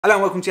Hello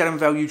and welcome to the Adam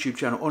Vale YouTube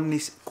channel. On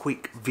this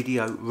quick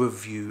video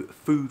review,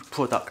 food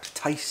product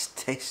taste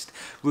test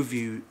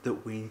review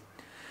that we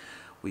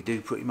do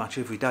pretty much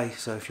every day.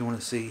 So if you want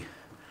to see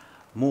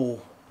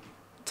more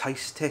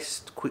taste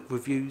test quick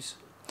reviews,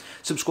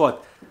 subscribe.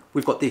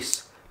 We've got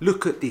this.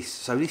 Look at this.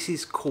 So this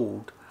is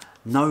called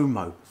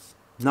NOMO.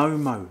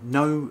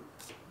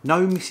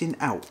 No missing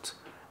out.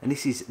 And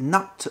this is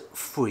nut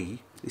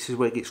free. This is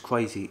where it gets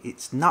crazy.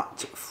 It's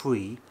nut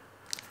free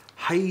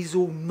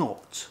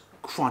Hazelnot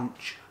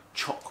crunch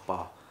choc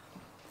bar.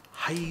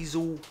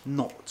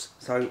 Hazelnot,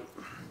 so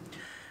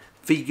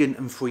vegan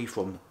and free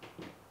from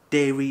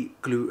dairy,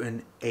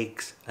 gluten,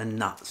 eggs and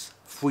nuts,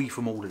 free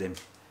from all of them.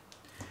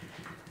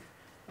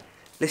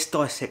 Let's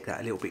dissect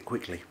that a little bit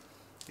quickly.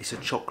 It's a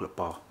chocolate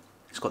bar.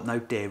 It's got no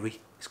dairy,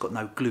 it's got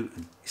no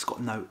gluten, it's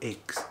got no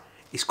eggs,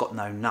 it's got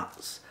no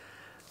nuts,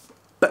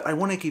 but I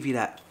want to give you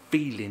that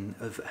feeling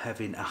of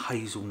having a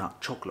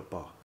hazelnut chocolate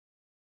bar.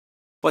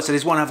 Right, so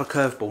there's one other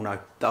curveball now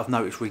that I've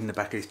noticed reading the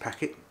back of this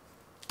packet.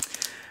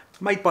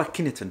 Made by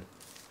Kinnerton.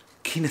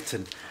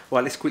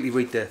 Right, let's quickly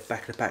read the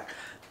back of the pack.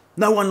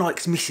 No one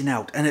likes missing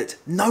out, and at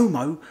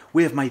NOMO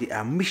we have made it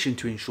our mission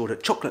to ensure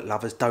that chocolate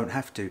lovers don't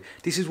have to.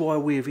 This is why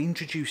we are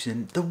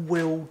introducing the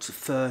world's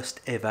first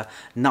ever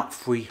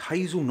nut-free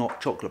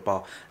hazelnut chocolate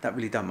bar. That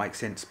really don't make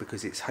sense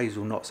because it's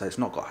hazelnut, so it's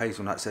not got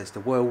hazelnut, so it's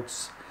the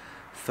world's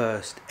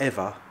first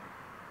ever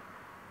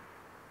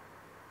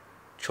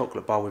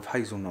chocolate bar with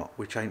hazelnut,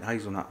 which ain't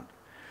hazelnut.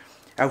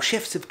 Our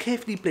chefs have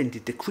carefully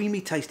blended the creamy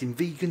tasting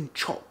vegan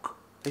choc.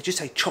 They just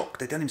say choc,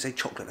 they don't even say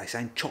chocolate, they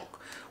say choc,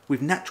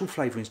 with natural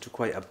flavourings to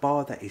create a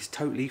bar that is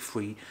totally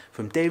free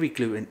from dairy,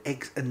 gluten,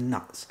 eggs and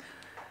nuts.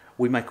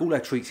 We make all our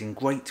treats in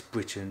Great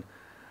Britain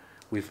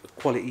with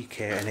quality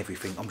care and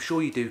everything. I'm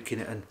sure you do,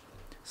 Kinnerton.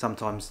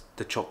 Sometimes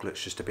the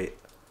chocolate's just a bit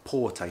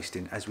poor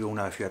tasting, as we all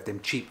know if you have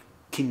them cheap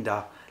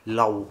Kinder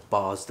Lowell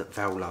bars that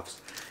Val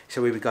loves.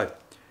 So here we go.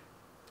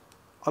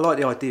 I like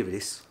the idea of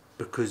this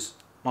because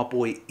my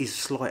boy is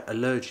slight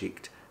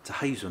allergic to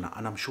hazelnut,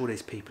 and I'm sure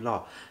there's people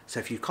are. So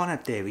if you can't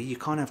have dairy, you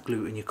can't have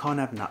gluten, you can't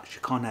have nuts,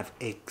 you can't have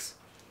eggs,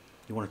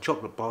 you want a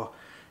chocolate bar,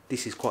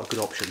 this is quite a good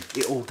option.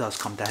 It all does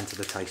come down to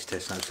the taste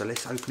test now. So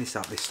let's open this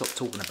up. Let's stop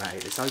talking about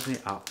it. Let's open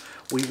it up.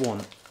 We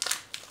want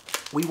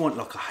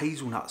like a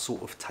hazelnut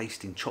sort of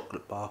tasting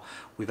chocolate bar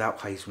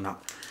without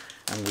hazelnut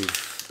and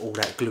with all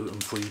that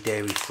gluten-free,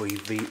 dairy-free,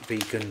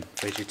 vegan,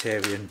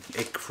 vegetarian,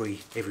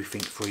 egg-free,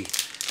 everything-free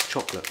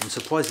chocolate. I'm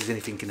surprised there's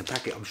anything in the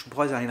packet. I'm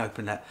surprised I ain't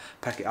opened that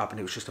packet up and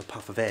it was just a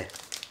puff of air.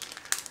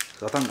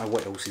 So I don't know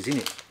what else is in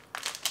it.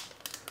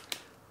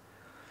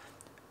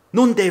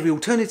 Non-dairy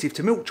alternative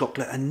to milk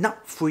chocolate and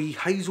nut-free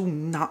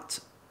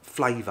hazelnut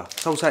flavour.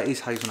 So I'll say it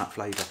is hazelnut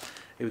flavour.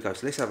 Here we go.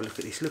 So let's have a look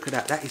at this. Look at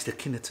that. That is the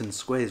Kinnerton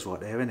squares right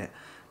there, isn't it?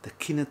 The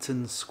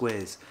Kinnerton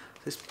squares.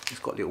 It's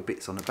got little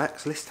bits on the back.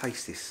 So let's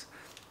taste this.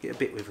 Get a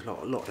bit with a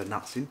lot of the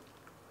nuts in.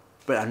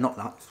 But not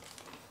nuts.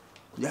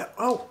 Yeah.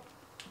 Oh.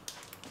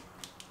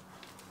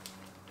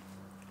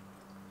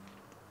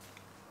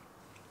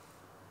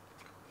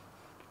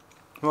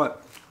 Right,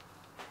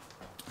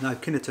 no,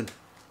 Kinnerton,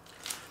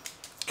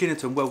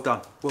 well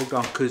done,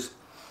 because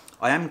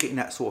I am getting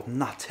that sort of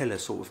Nutella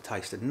sort of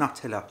taste. And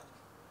Nutella,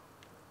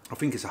 I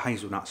think it's a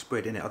hazelnut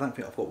spread, isn't it? I don't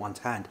think I've got one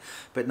to hand,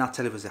 but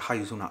Nutella was a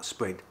hazelnut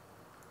spread.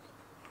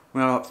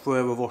 When I like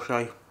Ferrero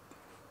Rocher,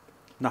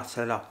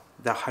 Nutella,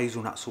 they're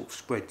hazelnut sort of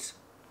spreads.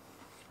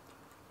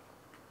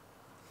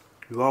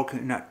 You are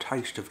getting that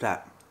taste of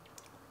that.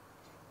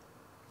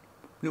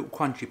 Little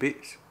crunchy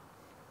bits.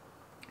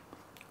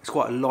 It's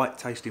quite a light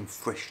tasting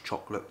fresh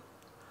chocolate.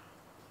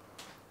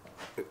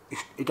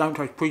 It don't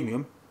taste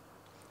premium.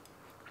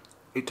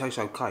 It tastes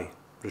okay,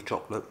 the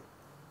chocolate.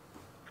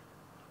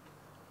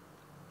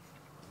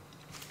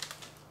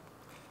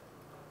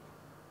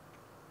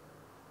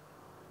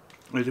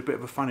 There's a bit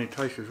of a funny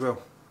taste as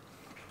well.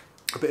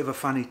 A bit of a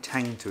funny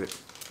tang to it.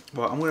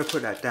 Right, I'm going to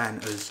put that down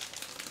as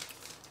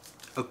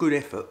a good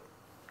effort.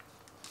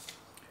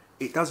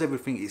 It does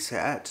everything it's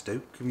set out to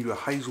do, giving you a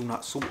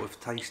hazelnut sort of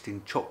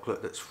tasting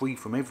chocolate that's free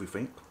from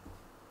everything.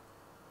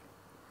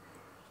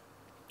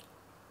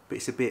 But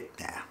it's a bit,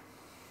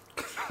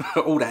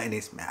 nah. All that in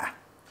is, nah.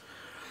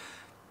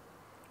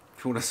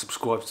 If you want to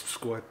subscribe,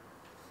 subscribe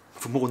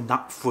for more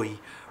nut-free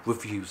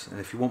reviews.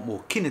 And if you want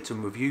more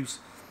Kinnerton reviews,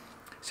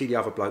 see the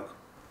other bloke.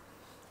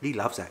 He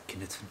loves that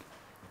Kinnerton.